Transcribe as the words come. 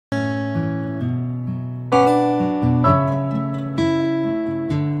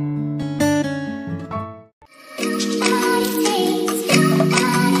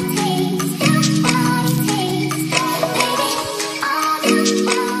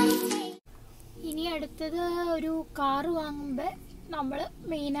അടുത്തത് ഒരു കാർ വാങ്ങുമ്പോൾ നമ്മൾ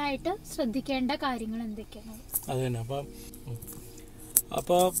മെയിനായിട്ട് ശ്രദ്ധിക്കേണ്ട കാര്യങ്ങൾ എന്തൊക്കെയാണ്? അത് തന്നെ.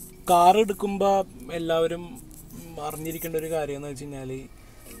 അപ്പോൾ കാർ എടുക്കുമ്പോൾ എല്ലാവരും അറിഞ്ഞിരിക്കേണ്ട ഒരു കാര്യം എന്ന് വെച്ച് കഴിഞ്ഞാൽ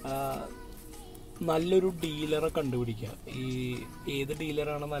നല്ലൊരു ഡീലറെ കണ്ടുപിടിക്കുക. ഏത്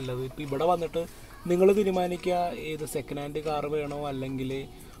ഡീലറാണ് നല്ലത്. ഇപ്പോൾ ഇവിടെ വന്നിട്ട് നിങ്ങൾ തീരുമാനിക്കുക ഏത് സെക്കൻഡ് ഹാൻഡ് കാർ വേണോ അല്ലെങ്കിൽ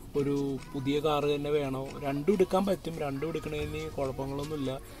ഒരു പുതിയ കാർ തന്നെ വേണോ. രണ്ടും എടുക്കാൻ പറ്റും. രണ്ടും എടുക്കണതിന്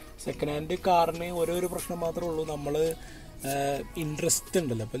കുഴപ്പങ്ങളൊന്നുമില്ല. സെക്കൻഡ് ഹാൻഡ് കാറിന് ഓരോരോ പ്രശ്നം മാത്രമേ ഉള്ളൂ. നമ്മൾ ഇൻട്രസ്റ്റ്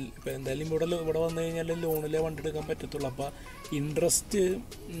ഉണ്ടല്ലോ. ഇപ്പോൾ എന്തായാലും ഇവിടെ വന്നു കഴിഞ്ഞാൽ ലോണിലെ വണ്ടി എടുക്കാൻ പറ്റത്തുള്ളൂ. അപ്പോൾ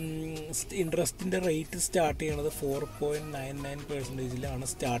ഇൻട്രസ്റ്റിൻ്റെ റേറ്റ് സ്റ്റാർട്ട് ചെയ്യണത് 4.99%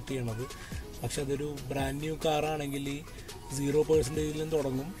 സ്റ്റാർട്ട് ചെയ്യണത്. പക്ഷെ അതൊരു ബ്രാൻഡ് ന്യൂ കാറാണെങ്കിൽ 0%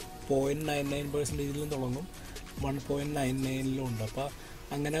 തുടങ്ങും, 0.99% തുടങ്ങും, 1.99 ഉണ്ട്. അപ്പോൾ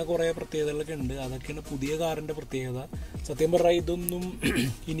അങ്ങനെ കുറേ പ്രത്യേകതകളൊക്കെ ഉണ്ട്. അതൊക്കെയാണ് പുതിയ കാറിൻ്റെ പ്രത്യേകത. സത്യം പറഞ്ഞാൽ ഇതൊന്നും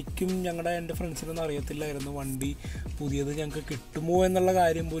എനിക്കും എൻ്റെ ഫ്രണ്ട്സിനൊന്നും അറിയത്തില്ലായിരുന്നു. വണ്ടി പുതിയത് ഞങ്ങൾക്ക് കിട്ടുമോ എന്നുള്ള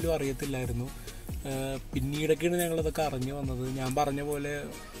കാര്യം പോലും അറിയത്തില്ലായിരുന്നു. പിന്നീടൊക്കെയാണ് ഞങ്ങളിതൊക്കെ അറിഞ്ഞു വന്നത്. ഞാൻ പറഞ്ഞ പോലെ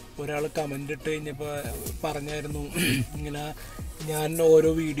ഒരാൾ കമൻ്റ് ഇട്ട് കഴിഞ്ഞപ്പോൾ പറഞ്ഞായിരുന്നു, ഇങ്ങനെ ഞാൻ ഓരോ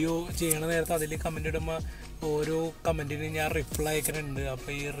വീഡിയോ ചെയ്യണ നേരത്തെ അതിൽ കമൻ്റ് ഇടുമ്പോൾ ഓരോ കമൻറ്റിന് ഞാൻ റിപ്ലൈ അയക്കണുണ്ട്.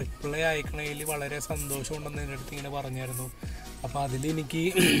 അപ്പോൾ ഈ റിപ്ലൈ അയക്കണതിൽ വളരെ സന്തോഷമുണ്ടെന്ന് എൻ്റെ അടുത്ത് ഇങ്ങനെ പറഞ്ഞായിരുന്നു. അപ്പോൾ അതിലെനിക്ക്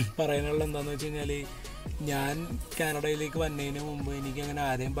പറയാനുള്ള എന്താണെന്ന് വെച്ച് കഴിഞ്ഞാൽ, ഞാൻ കാനഡയിലേക്ക് വന്നതിന് മുമ്പ് എനിക്കങ്ങനെ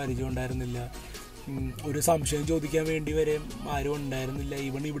ആരെയും പരിചയം ഉണ്ടായിരുന്നില്ല. ഒരു സംശയം ചോദിക്കാൻ വേണ്ടി വരെ ആരും ഉണ്ടായിരുന്നില്ല.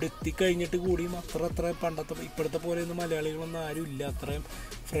 ഈവൺ ഇവിടെ എത്തിക്കഴിഞ്ഞിട്ട് കൂടിയും അത്ര ഇപ്പോഴത്തെ പോലെയൊന്നും മലയാളികളൊന്നും ആരും ഇല്ല. അത്രയും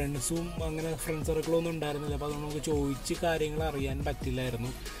ഫ്രണ്ട്സും അങ്ങനെ ഫ്രണ്ട് സർക്കിളൊന്നും ഉണ്ടായിരുന്നില്ല. അപ്പോൾ അതുകൊണ്ട് നമുക്ക് ചോദിച്ച് കാര്യങ്ങൾ അറിയാൻ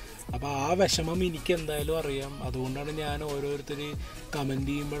പറ്റില്ലായിരുന്നു. അപ്പോൾ ആ വിഷമം എനിക്ക് എന്തായാലും അറിയാം. അതുകൊണ്ടാണ് ഞാൻ ഓരോരുത്തർ കമൻറ്റ്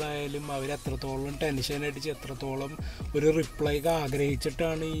ചെയ്യുമ്പോഴായാലും അവർ എത്രത്തോളം ടെൻഷൻ അടിച്ച് എത്രത്തോളം ഒരു റിപ്ലൈക്ക്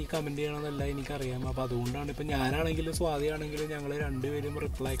ആഗ്രഹിച്ചിട്ടാണ് ഈ കമൻറ്റ് ചെയ്യണമെന്നല്ല എനിക്കറിയാം. അപ്പോൾ അതുകൊണ്ടാണ് ഇപ്പോൾ ഞാനാണെങ്കിലും സ്വാതിയാണെങ്കിലും ഞങ്ങൾ രണ്ടുപേരും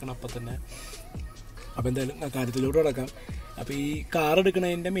റിപ്ലൈ അയക്കണം അപ്പം തന്നെ. അപ്പോൾ എന്തായാലും കാര്യത്തിലൂടെ കിടക്കാം. അപ്പോൾ ഈ കാർ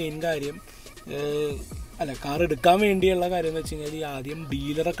എടുക്കുന്നതിൻ്റെ മെയിൻ കാര്യം കാർ എടുക്കാൻ വേണ്ടിയുള്ള കാര്യം എന്ന് വെച്ച് കഴിഞ്ഞാൽ ആദ്യം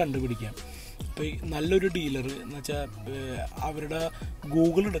ഡീലറെ കണ്ടുപിടിക്കാം. അപ്പോൾ നല്ലൊരു ഡീലർ എന്ന് വെച്ചാൽ അവരുടെ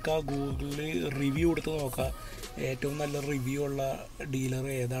ഗൂഗിൾ എടുക്കുക, ഗൂഗിളിൽ റിവ്യൂ എടുത്ത് നോക്കുക, ഏറ്റവും നല്ല റിവ്യൂ ഉള്ള ഡീലർ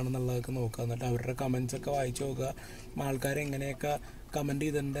ഏതാണെന്നുള്ളതൊക്കെ നോക്കുക. എന്നിട്ട് അവരുടെ കമൻസൊക്കെ വായിച്ച് നോക്കുക, ആൾക്കാർ എങ്ങനെയൊക്കെ കമൻറ്റ്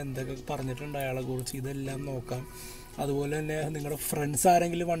ചെയ്തിട്ടുണ്ട്, എന്തൊക്കെ പറഞ്ഞിട്ടുണ്ട് അയാളെ കുറിച്ച്, ഇതെല്ലാം നോക്കാം. അതുപോലെ തന്നെ നിങ്ങളുടെ ഫ്രണ്ട്സ്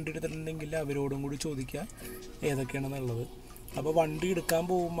ആരെങ്കിലും വണ്ടി എടുത്തിട്ടുണ്ടെങ്കിൽ അവരോടും കൂടി ചോദിക്കുക ഏതൊക്കെയാണെന്നുള്ളത്. അപ്പോൾ വണ്ടി എടുക്കാൻ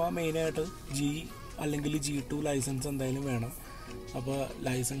പോകുമ്പോൾ മെയിനായിട്ട് അല്ലെങ്കിൽ G2 ലൈസൻസ് എന്തായാലും വേണം. അപ്പോൾ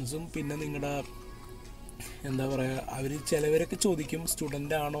ലൈസൻസും പിന്നെ നിങ്ങളുടെ എന്താ പറയുക, അവർ ചിലവരൊക്കെ ചോദിക്കും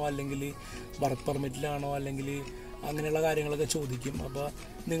സ്റ്റുഡൻ്റ് ആണോ അല്ലെങ്കിൽ വർക്ക് പെർമിറ്റിലാണോ അല്ലെങ്കിൽ അങ്ങനെയുള്ള കാര്യങ്ങളൊക്കെ ചോദിക്കും. അപ്പോൾ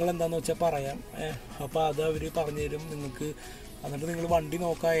നിങ്ങളെന്താണെന്ന് വെച്ചാൽ പറയാം. അപ്പോൾ അത് അവർ പറഞ്ഞു തരും നിങ്ങൾക്ക്. എന്നിട്ട് നിങ്ങൾ വണ്ടി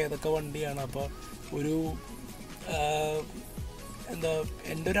നോക്കുക ഏതൊക്കെ വണ്ടിയാണ്. അപ്പോൾ ഒരു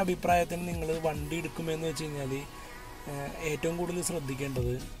എൻ്റെ ഒരു അഭിപ്രായത്തിന് നിങ്ങൾ വണ്ടി എടുക്കുമെന്ന് വെച്ച് കഴിഞ്ഞാൽ ഏറ്റവും കൂടുതൽ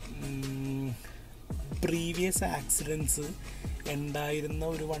ശ്രദ്ധിക്കേണ്ടത് പ്രീവിയസ് ആക്സിഡൻസ് ഉണ്ടായിരുന്ന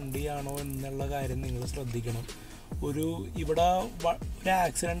ഒരു വണ്ടിയാണോ എന്നുള്ള കാര്യം നിങ്ങൾ ശ്രദ്ധിക്കണം. ഇവിടെ ഒരു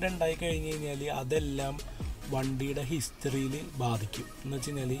ആക്സിഡൻ്റ് ഉണ്ടായി കഴിഞ്ഞ് കഴിഞ്ഞാൽ അതെല്ലാം വണ്ടിയുടെ ഹിസ്റ്ററിയിൽ ബാധിക്കും. എന്ന് വെച്ച്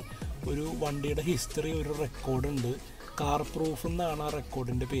കഴിഞ്ഞാൽ ഒരു വണ്ടിയുടെ ഹിസ്റ്ററി ഒരു റെക്കോർഡുണ്ട്. കാർ പ്രൂഫ് എന്നാണ് ആ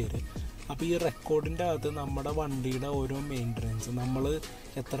റെക്കോർഡിൻ്റെ പേര്. അപ്പോൾ ഈ റെക്കോർഡിൻ്റെ അകത്ത് നമ്മുടെ വണ്ടിയുടെ ഓരോ മെയിൻ്റനൻസ്, നമ്മൾ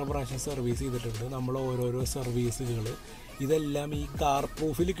എത്ര പ്രാവശ്യം സർവീസ് ചെയ്തിട്ടുണ്ട്, നമ്മൾ ഓരോരോ സർവീസുകൾ, ഇതെല്ലാം ഈ കാർ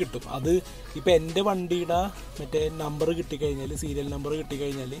പ്രൂഫിൽ കിട്ടും. അത് ഇപ്പോൾ എൻ്റെ വണ്ടിയുടെ മറ്റേ നമ്പർ കിട്ടിക്കഴിഞ്ഞാൽ, സീരിയൽ നമ്പർ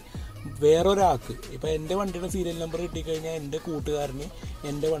കിട്ടിക്കഴിഞ്ഞാൽ വേറൊരാൾക്ക്, ഇപ്പോൾ എൻ്റെ വണ്ടിയുടെ സീരിയൽ നമ്പർ കിട്ടിക്കഴിഞ്ഞാൽ എൻ്റെ കൂട്ടുകാരന്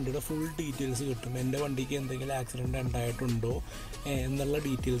എൻ്റെ വണ്ടിയുടെ ഫുൾ ഡീറ്റെയിൽസ് കിട്ടും. എൻ്റെ വണ്ടിക്ക് എന്തെങ്കിലും ആക്സിഡൻറ്റ് ഉണ്ടായിട്ടുണ്ടോ എന്നുള്ള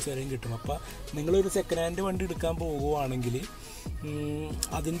ഡീറ്റെയിൽസ് വരെയും കിട്ടും. അപ്പോൾ നിങ്ങളൊരു സെക്കൻഡ് ഹാൻഡ് വണ്ടി എടുക്കാൻ പോകുകയാണെങ്കിൽ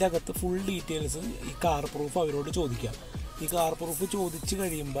അതിൻ്റെ അകത്ത് ഫുൾ ഡീറ്റെയിൽസ് ഈ കാർ പ്രൂഫ് അവരോട് ചോദിക്കാം. ഈ കാർ പ്രൂഫ് ചോദിച്ച്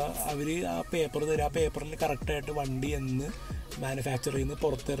കഴിയുമ്പോൾ അവർ ആ പേപ്പർ തരും. ആ പേപ്പറിൽ കറക്റ്റായിട്ട് വണ്ടി എന്ന് മാനുഫാക്ചറിൽ നിന്ന്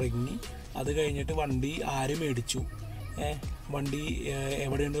പുറത്തിറങ്ങി, അത് കഴിഞ്ഞിട്ട് വണ്ടി ആര് മേടിച്ചു, വണ്ടി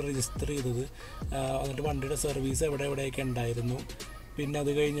എവിടെയാണ് രജിസ്റ്റർ ചെയ്തത്, എന്നിട്ട് വണ്ടിയുടെ സർവീസ് എവിടെയൊക്കെ ഉണ്ടായിരുന്നു, പിന്നെ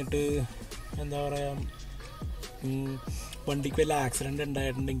അത് കഴിഞ്ഞിട്ട് എന്താ പറയുക, വണ്ടിക്ക് വല്ല ആക്സിഡൻ്റ്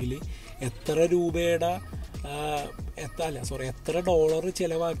ഉണ്ടായിട്ടുണ്ടെങ്കിൽ എത്ര രൂപയുടെ എത്ര ഡോളർ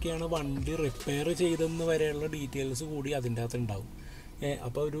ചിലവാക്കിയാണ് വണ്ടി റിപ്പയർ ചെയ്തെന്ന് വരെയുള്ള ഡീറ്റെയിൽസ് കൂടി അതിൻ്റെ അകത്ത് ഉണ്ടാവും.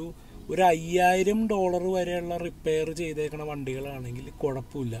 അപ്പോൾ ഒരു $5,000 വരെയുള്ള റിപ്പയർ ചെയ്തേക്കണ വണ്ടികളാണെങ്കിൽ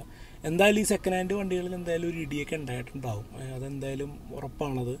കുഴപ്പമില്ല. എന്തായാലും ഈ സെക്കൻഡ് ഹാൻഡ് വണ്ടികളിൽ എന്തായാലും ഒരു ഇടിയൊക്കെ ഉണ്ടായിട്ടുണ്ടാവും, അതെന്തായാലും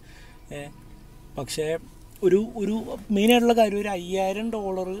ഉറപ്പാണത്. പക്ഷേ ഒരു മെയിനായിട്ടുള്ള കാര്യം, ഒരു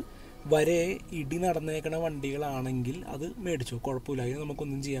 $5,000 വരെ ഇടി നടന്നേക്കണ വണ്ടികളാണെങ്കിൽ അത് മേടിച്ചു, കുഴപ്പമില്ല, അതിന്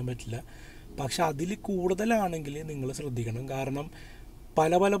നമുക്കൊന്നും ചെയ്യാൻ പറ്റില്ല. പക്ഷെ അതിൽ കൂടുതലാണെങ്കിൽ നിങ്ങൾ ശ്രദ്ധിക്കണം. കാരണം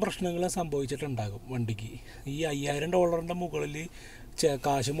പല പല പ്രശ്നങ്ങളും സംഭവിച്ചിട്ടുണ്ടാകും വണ്ടിക്ക്. ഈ $5000 മുകളിൽ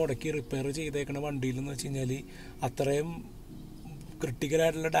കാശ് മുടക്കി റിപ്പയർ ചെയ്തേക്കണ വണ്ടിയിൽ എന്ന് വെച്ച് കഴിഞ്ഞാൽ അത്രയും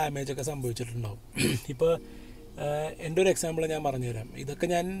ക്രിട്ടിക്കലായിട്ടുള്ള ഡാമേജൊക്കെ സംഭവിച്ചിട്ടുണ്ടാകും. ഇപ്പോൾ എൻ്റെ ഒരു എക്സാമ്പിൾ ഞാൻ പറഞ്ഞുതരാം. ഇതൊക്കെ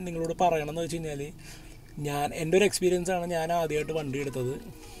ഞാൻ നിങ്ങളോട് പറയണമെന്ന് വെച്ച് കഴിഞ്ഞാൽ എൻ്റെ ഒരു എക്സ്പീരിയൻസാണ്. ഞാൻ ആദ്യമായിട്ട് വണ്ടി എടുത്തത്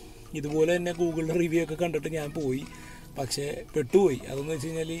ഇതുപോലെ തന്നെ ഗൂഗിളിൽ റിവ്യൂ ഒക്കെ കണ്ടിട്ട് ഞാൻ പോയി, പക്ഷേ പെട്ടുപോയി. അതെന്ന് വെച്ച്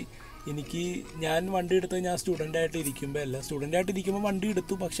കഴിഞ്ഞാൽ ഞാൻ വണ്ടി എടുത്തത് ഞാൻ സ്റ്റുഡൻ്റായിട്ട് ഇരിക്കുമ്പോൾ വണ്ടി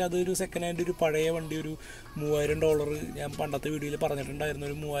എടുത്തു. പക്ഷേ അതൊരു സെക്കൻഡ് ഹാൻഡ് ഒരു പഴയ വണ്ടി, ഒരു $3000 ഞാൻ പണ്ടത്തെ വീഡിയോയിൽ പറഞ്ഞിട്ടുണ്ടായിരുന്നു.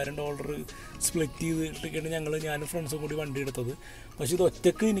 ഒരു $3000 സ്പ്ലിറ്റ് ചെയ്തിട്ടൊക്കെയാണ് ഞാനും ഫ്രണ്ട്സും കൂടി വണ്ടി എടുത്തത്. പക്ഷേ ഇത്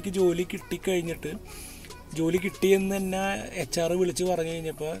ഒറ്റയ്ക്ക് എനിക്ക് ജോലി കിട്ടിയെന്ന് തന്നെ HR വിളിച്ച് പറഞ്ഞു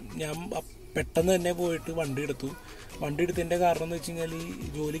കഴിഞ്ഞപ്പോൾ ഞാൻ പെട്ടെന്ന് തന്നെ പോയിട്ട് വണ്ടി എടുത്തതിൻ്റെ കാരണം എന്ന് വെച്ച് കഴിഞ്ഞാൽ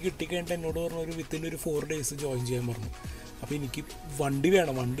ജോലി കിട്ടിക്കഴിഞ്ഞിട്ട് എന്നോട് പറഞ്ഞു വിത്തിൻ ഒരു 4 days ജോയിൻ ചെയ്യാൻ പറഞ്ഞു. അപ്പോൾ എനിക്ക് വണ്ടി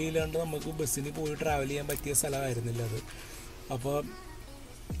വേണം. വണ്ടി ഇല്ലാണ്ട് നമുക്ക് ബസ്സിന് പോയി ട്രാവൽ ചെയ്യാൻ പറ്റിയ സ്ഥലമായിരുന്നില്ല അത്. അപ്പോൾ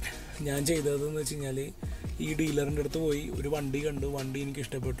ഞാൻ ചെയ്തതെന്ന് വെച്ച് കഴിഞ്ഞാൽ ഈ ഡീലറിൻ്റെ അടുത്ത് പോയി ഒരു വണ്ടി കണ്ടു. വണ്ടി എനിക്ക്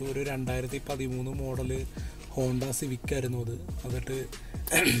ഇഷ്ടപ്പെട്ടു. ഒരു 2013 മോഡൽ ഹോണ്ട സിവിക് ആയിരുന്നു അത്. എന്നിട്ട്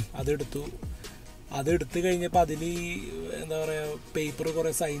അതെടുത്ത് കഴിഞ്ഞപ്പോൾ അതിൽ എന്താ പറയുക, പേപ്പർ കുറേ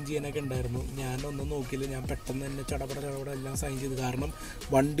സൈൻ ചെയ്യാനൊക്കെ ഉണ്ടായിരുന്നു. ഞാനൊന്നും നോക്കിയില്ല. ഞാൻ പെട്ടെന്ന് തന്നെ ചടപട എല്ലാം സൈൻ ചെയ്തു. കാരണം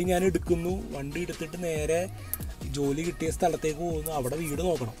വണ്ടി ഞാൻ വണ്ടി എടുത്തിട്ട് നേരെ ജോലി കിട്ടിയ സ്ഥലത്തേക്ക് പോകുന്നു, അവിടെ വീട്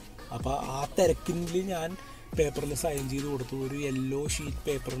നോക്കണം. അപ്പോൾ ആ തിരക്കിൽ ഞാൻ പേപ്പറിൽ സൈൻ ചെയ്ത് കൊടുത്തു. ഒരു യെല്ലോ ഷീറ്റ്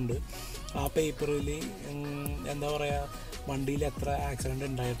പേപ്പറുണ്ട്. ആ പേപ്പറിൽ എന്താ പറയുക, വണ്ടിയിൽ എത്ര ആക്സിഡൻറ്റ്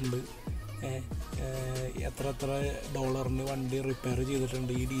ഉണ്ടായിട്ടുണ്ട്, എത്ര ഡോളറിന് വണ്ടി റിപ്പയർ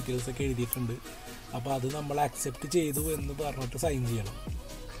ചെയ്തിട്ടുണ്ട്, ഈ ഡീറ്റെയിൽസൊക്കെ എഴുതിയിട്ടുണ്ട്. അപ്പോൾ അത് നമ്മൾ അക്സെപ്റ്റ് ചെയ്തു എന്ന് പറഞ്ഞിട്ട് സൈൻ ചെയ്യണം.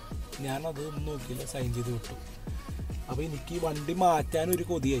 ഞാനത് ഒന്നും നോക്കിയില്ല, സൈൻ ചെയ്ത് വിട്ടു. അപ്പോൾ എനിക്ക് വണ്ടി മാറ്റാൻ ഒരു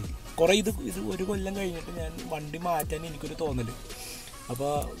കൊതിയായി. ഇത് ഒരു കൊല്ലം കഴിഞ്ഞിട്ട് ഞാൻ വണ്ടി മാറ്റാൻ എനിക്കൊരു തോന്നൽ.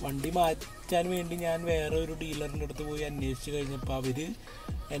 അപ്പോൾ വണ്ടി മാറ്റാൻ വേണ്ടി ഞാൻ വേറെ ഒരു ഡീലറിൻ്റെ അടുത്ത് പോയി അന്വേഷിച്ച് കഴിഞ്ഞപ്പോൾ അവർ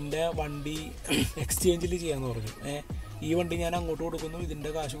എൻ്റെ വണ്ടി എക്സ്ചേഞ്ചിൽ ചെയ്യാമെന്ന് പറഞ്ഞു. ഈ വണ്ടി ഞാൻ അങ്ങോട്ട് കൊടുക്കുന്നു, ഇതിൻ്റെ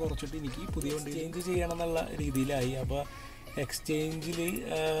കാശ് കുറച്ചിട്ട് എനിക്ക് പുതിയ വണ്ടി ചേഞ്ച് ചെയ്യണം എന്നുള്ള രീതിയിലായി. അപ്പോൾ എക്സ്ചേഞ്ചിൽ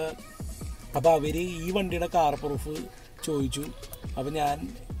അവർ ഈ വണ്ടിയുടെ കാർ പ്രൂഫ് ചോദിച്ചു. അപ്പോൾ ഞാൻ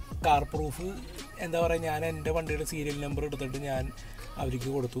കാർ പ്രൂഫ് എന്താ പറയുക, ഞാൻ എൻ്റെ വണ്ടിയുടെ സീരിയൽ നമ്പർ എടുത്തിട്ട് ഞാൻ അവർക്ക്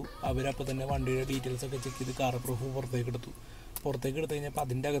കൊടുത്ു. അവരപ്പോൾ തന്നെ വണ്ടിയുടെ ഡീറ്റെയിൽസൊക്കെ ചെക്ക് ചെയ്ത് കാർ പ്രൂഫ് പുറത്തേക്ക് എടുത്തു കഴിഞ്ഞപ്പോൾ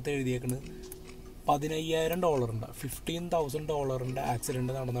അതിൻ്റെ അകത്ത് എഴുതിയേക്കുന്നത് $15,000 $15,000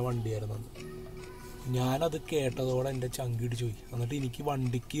 ആക്സിഡൻറ്റ് നടന്ന വണ്ടിയായിരുന്നു അത്. ഞാനത് കേട്ടതോടെ എൻ്റെ ചങ്കിടിച്ച് പോയി. എന്നിട്ട് എനിക്ക്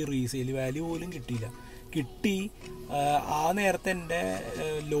വണ്ടിക്ക് റീസെയിൽ വാല്യൂ പോലും കിട്ടി. ആ നേരത്തെ എൻ്റെ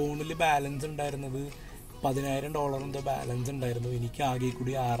ലോണിൽ ബാലൻസ് ഉണ്ടായിരുന്നത് $10,000 ബാലൻസ് ഉണ്ടായിരുന്നു. എനിക്ക് ആകെ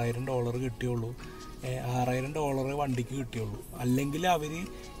കൂടി $6,000 കിട്ടിയുള്ളൂ. $6,000 വണ്ടിക്ക് കിട്ടിയുള്ളൂ. അല്ലെങ്കിൽ അവർ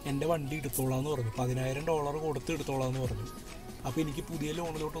എൻ്റെ വണ്ടി എടുത്തോളാന്ന് പറഞ്ഞു, $10,000 കൊടുത്ത് എടുത്തോളാന്ന് പറഞ്ഞു. അപ്പോൾ എനിക്ക് പുതിയ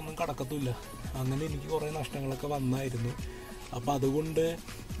ലോണിലോട്ടൊന്നും കടക്കത്തില്ല. അങ്ങനെ എനിക്ക് കുറേ നഷ്ടങ്ങളൊക്കെ വന്നായിരുന്നു. അപ്പോൾ അതുകൊണ്ട്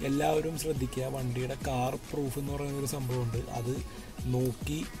എല്ലാവരും ശ്രദ്ധിക്കുക, വണ്ടിയുടെ കാർ പ്രൂഫ് എന്ന് പറയുന്നൊരു സംഭവമുണ്ട്. അത്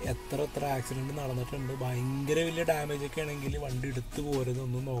നോക്കി എത്ര ആക്സിഡൻറ്റ് നടന്നിട്ടുണ്ട്, ഭയങ്കര വലിയ ഡാമേജൊക്കെ ആണെങ്കിൽ വണ്ടി എടുത്ത്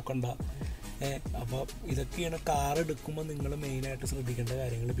പോരുന്നൊന്നും നോക്കണ്ട. അപ്പോൾ ഇതൊക്കെയാണ് കാർ എടുക്കുമ്പോൾ നിങ്ങൾ മെയിനായിട്ട് ശ്രദ്ധിക്കേണ്ട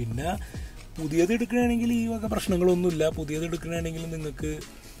കാര്യങ്ങൾ. പിന്നെ പുതിയത് എടുക്കുകയാണെങ്കിൽ ഈ വക പ്രശ്നങ്ങളൊന്നുമില്ല. പുതിയത് എടുക്കുകയാണെങ്കിൽ നിങ്ങൾക്ക്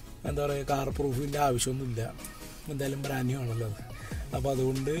എന്താ പറയുക, കാർ പ്രൂഫിൻ്റെ ആവശ്യമൊന്നുമില്ല, എന്തായാലും ബ്രാൻഡ് ന്യൂ ആണല്ലോ അത്. അപ്പോൾ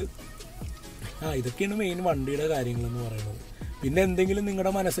അതുകൊണ്ട് ഇതൊക്കെയാണ് മെയിൻ വണ്ടിയുടെ കാര്യങ്ങളെന്ന് പറയുന്നത്. പിന്നെ എന്തെങ്കിലും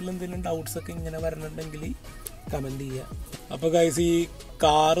നിങ്ങളുടെ മനസ്സിൽ എന്തെങ്കിലും ഡൗട്ട്സൊക്കെ ഇങ്ങനെ വരണുണ്ടെങ്കിൽ കമൻറ്റ് ചെയ്യുക. അപ്പോൾ ഗൈസ്, ഈ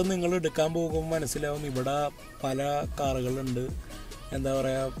കാറ് നിങ്ങൾ എടുക്കാൻ പോകുമ്പോൾ മനസ്സിലാവും ഇവിടെ പല കാറുകളുണ്ട്. എന്താ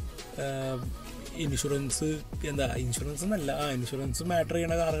പറയുക, ഇൻഷുറൻസ് മാറ്റർ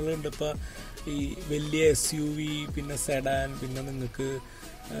ചെയ്യുന്ന കാറുകളുണ്ട്. ഇപ്പോൾ ഈ വലിയ SUV, പിന്നെ സെഡാൻ, പിന്നെ നിങ്ങൾക്ക്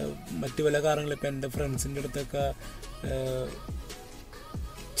മറ്റു പല കാറുകൾ. ഇപ്പോൾ എൻ്റെ ഫ്രണ്ട്സിൻ്റെ അടുത്തൊക്കെ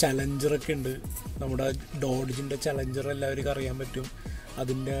ചലഞ്ചറൊക്കെ ഉണ്ട്. നമ്മുടെ ഡോഡ്ജിൻ്റെ ചലഞ്ചർ എല്ലാവർക്കും അറിയാൻ പറ്റും.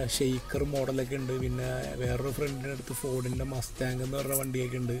 അതിൻ്റെ ഷെയ്ക്കർ മോഡലൊക്കെ ഉണ്ട്. പിന്നെ വേറൊരു ഫ്രണ്ടിൻ്റെ അടുത്ത് ഫോർഡിൻ്റെ മസ്റ്റാങ് എന്ന് പറഞ്ഞ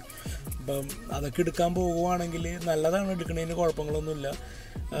വണ്ടിയൊക്കെ ഉണ്ട്. അപ്പം അതൊക്കെ എടുക്കാൻ പോകുവാണെങ്കിൽ നല്ലതാണ്, എടുക്കുന്നതിന് കുഴപ്പങ്ങളൊന്നുമില്ല.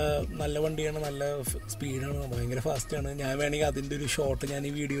 നല്ല വണ്ടിയാണ്, നല്ല സ്പീഡാണ്, ഭയങ്കര ഫാസ്റ്റാണ്. ഞാൻ വേണമെങ്കിൽ അതിൻ്റെ ഒരു ഷോട്ട് ഞാൻ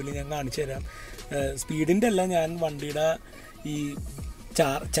ഈ വീഡിയോയിൽ ഞാൻ കാണിച്ചു തരാം. സ്പീഡിൻ്റെ അല്ല, ഞാൻ വണ്ടിയുടെ ഈ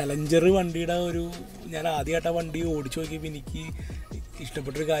ചലഞ്ചർ വണ്ടിയുടെ ഞാൻ ആദ്യമായിട്ട് ആ വണ്ടി ഓടിച്ചു നോക്കിയപ്പോൾ എനിക്ക്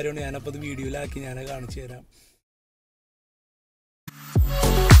ഇഷ്ടപ്പെട്ടൊരു കാര്യമാണ്. ഞാനപ്പോൾ അത് വീഡിയോയിലാക്കി ഞാൻ കാണിച്ചു തരാം.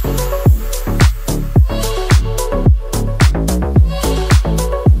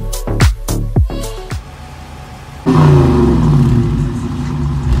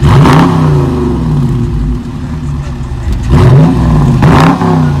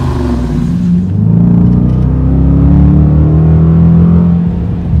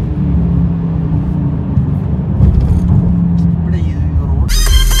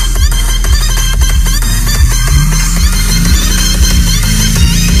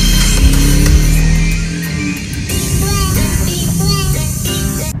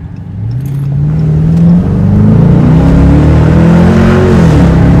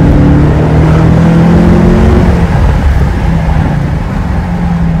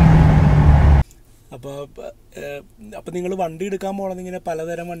 അപ്പോൾ നിങ്ങൾ വണ്ടി എടുക്കാൻ പോകണമെന്ന് ഇങ്ങനെ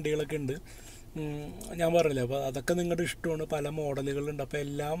പലതരം വണ്ടികളൊക്കെ ഉണ്ട്, ഞാൻ പറഞ്ഞില്ല. അപ്പോൾ അതൊക്കെ നിങ്ങളുടെ ഇഷ്ടമാണ്, പല മോഡലുകളുണ്ട്. അപ്പോൾ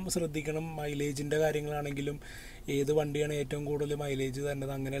എല്ലാം ശ്രദ്ധിക്കണം. മൈലേജിൻ്റെ കാര്യങ്ങളാണെങ്കിലും ഏത് വണ്ടിയാണ് ഏറ്റവും കൂടുതൽ മൈലേജ്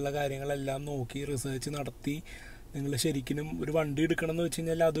തരുന്നത്, അങ്ങനെയുള്ള കാര്യങ്ങളെല്ലാം നോക്കി റിസർച്ച് നടത്തി നിങ്ങൾ ശരിക്കും ഒരു വണ്ടി എടുക്കണം എന്ന് വെച്ച്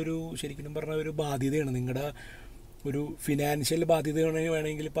കഴിഞ്ഞാൽ അതൊരു ശരിക്കും പറഞ്ഞ ഒരു ബാധ്യതയാണ്, നിങ്ങളുടെ ഒരു ഫിനാൻഷ്യൽ ബാധ്യത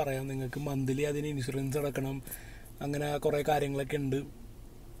വേണമെങ്കിൽ പറയാം. നിങ്ങൾക്ക് മന്ത്ലി അതിന് ഇൻഷുറൻസ് അടക്കണം, അങ്ങനെ കുറേ കാര്യങ്ങളൊക്കെ ഉണ്ട്.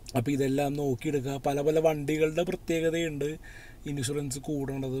 അപ്പോൾ ഇതെല്ലാം നോക്കിയെടുക്കുക. പല പല വണ്ടികളുടെ പ്രത്യേകതയുണ്ട്, ഇൻഷുറൻസ്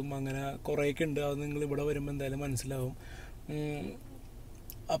കൂടേണ്ടതും അങ്ങനെ കുറേയൊക്കെ ഉണ്ട്. അത് നിങ്ങൾ ഇവിടെ വരുമ്പോൾ എന്തായാലും മനസ്സിലാവും.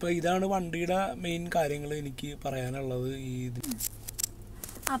 അപ്പോൾ ഇതാണ് വണ്ടിയുടെ മെയിൻ കാര്യങ്ങൾ എനിക്ക് പറയാനുള്ളത്.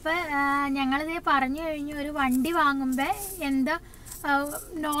 അപ്പം ഞങ്ങളിത് പറഞ്ഞു കഴിഞ്ഞു, ഒരു വണ്ടി വാങ്ങുമ്പോൾ എന്താ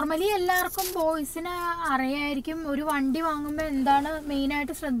നോർമലി എല്ലാവർക്കും ബോയ്സിന് അറിയായിരിക്കും ഒരു വണ്ടി വാങ്ങുമ്പോൾ എന്താണ്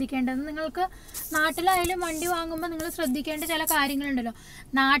മെയിനായിട്ട് ശ്രദ്ധിക്കേണ്ടത്. നിങ്ങൾക്ക് നാട്ടിലായാലും വണ്ടി വാങ്ങുമ്പോൾ നിങ്ങൾ ശ്രദ്ധിക്കേണ്ട ചില കാര്യങ്ങളുണ്ടല്ലോ.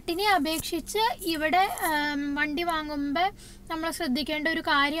 നാട്ടിനെ അപേക്ഷിച്ച് ഇവിടെ വണ്ടി വാങ്ങുമ്പോൾ നമ്മൾ ശ്രദ്ധിക്കേണ്ട ഒരു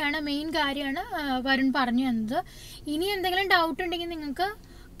കാര്യമാണ്, മെയിൻ കാര്യമാണ് വരുൺ പറഞ്ഞു തന്നത്. ഇനി എന്തെങ്കിലും ഡൗട്ട് ഉണ്ടെങ്കിൽ നിങ്ങൾക്ക്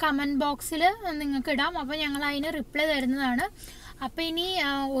കമൻറ്റ് ബോക്സിൽ നിങ്ങൾക്ക് ഇടാം, അപ്പോൾ ഞങ്ങൾ അതിന് റിപ്ലൈ തരുന്നതാണ്. അപ്പം ഇനി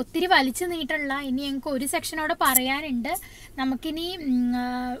ഒത്തിരി വലിച്ചു നീട്ടല്ല, ഇനി ഞങ്ങൾക്ക് ഒരു സെക്ഷനോടെ പറയാനുണ്ട്. നമുക്കിനി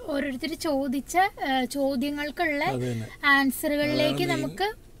ഓരോരുത്തർ ചോദിച്ച ചോദ്യങ്ങൾക്കുള്ള ആൻസറുകളിലേക്ക് നമുക്ക്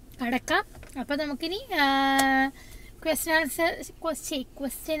കടക്കാം. അപ്പം നമുക്കിനി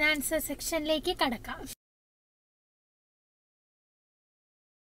ക്വസ്റ്റ്യൻ ആൻസർ സെക്ഷനിലേക്ക് കടക്കാം.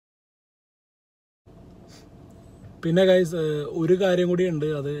 പിന്നെ ഗൈസ് ഒരു കാര്യം കൂടി ഉണ്ട്,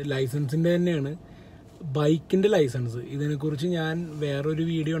 അത് ലൈസൻസിൻ്റെ തന്നെയാണ്, ബൈക്കിൻ്റെ ലൈസൻസ്. ഇതിനെക്കുറിച്ച് ഞാൻ വേറൊരു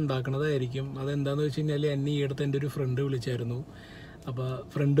വീഡിയോ ഉണ്ടാക്കുന്നതായിരിക്കും. അതെന്താണെന്ന് വെച്ച് കഴിഞ്ഞാൽ എന്നെ ഈ അടുത്ത് എൻ്റെ ഒരു ഫ്രണ്ട് വിളിച്ചായിരുന്നു. അപ്പോൾ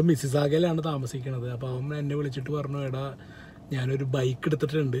ഫ്രണ്ട് മിസ്സിസാഗയിലാണ് താമസിക്കുന്നത്. അപ്പോൾ അവൻ എന്നെ വിളിച്ചിട്ട് പറഞ്ഞു, എടാ ഞാനൊരു ബൈക്ക്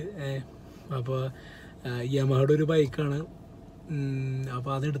എടുത്തിട്ടുണ്ട്, അപ്പോൾ യമഹയുടെ ഒരു ബൈക്കാണ്,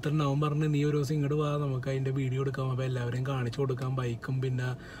 അപ്പോൾ അതെടുത്തിട്ടുണ്ട്. അവൻ പറഞ്ഞു നീ ഒരു ദിവസം ഇങ്ങോട്ട് വാ, നമുക്ക് അതിൻ്റെ വീഡിയോ എടുക്കാം, അപ്പോൾ എല്ലാവരെയും കാണിച്ചു കൊടുക്കാം ബൈക്കും, പിന്നെ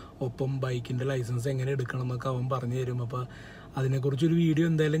ഒപ്പം ബൈക്കിൻ്റെ ലൈസൻസ് എങ്ങനെ എടുക്കണം എന്നൊക്കെ അവൻ പറഞ്ഞു തരും. അപ്പോൾ അതിനെക്കുറിച്ചൊരു വീഡിയോ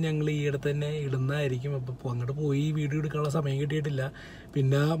എന്തായാലും ഞങ്ങൾ ഈ അടുത്ത് തന്നെ ഇടുന്നതായിരിക്കും. അപ്പോൾ അങ്ങോട്ട് പോയി വീഡിയോ എടുക്കാനുള്ള സമയം കിട്ടിയിട്ടില്ല.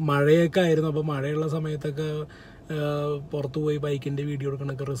 പിന്നെ മഴയൊക്കെ ആയിരുന്നു, അപ്പോൾ മഴയുള്ള സമയത്തൊക്കെ പുറത്ത് പോയി ബൈക്കിൻ്റെ വീഡിയോ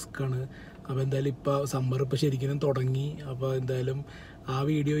എടുക്കണമൊക്കെ റിസ്ക്കാണ്. അപ്പോൾ എന്തായാലും ഇപ്പോൾ സമ്മർ ഇപ്പോൾ ശരിക്കും തുടങ്ങി. അപ്പോൾ എന്തായാലും ആ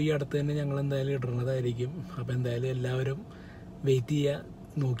വീഡിയോ ഈ അടുത്ത് തന്നെ ഞങ്ങൾ എന്തായാലും ഇടുന്നതായിരിക്കും. അപ്പോൾ എന്തായാലും എല്ലാവരും വെയിറ്റ് ചെയ്യുക,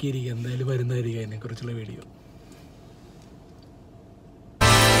 നോക്കിയിരിക്കുക, എന്തായാലും വരുന്നതായിരിക്കും അതിനെക്കുറിച്ചുള്ള വീഡിയോ.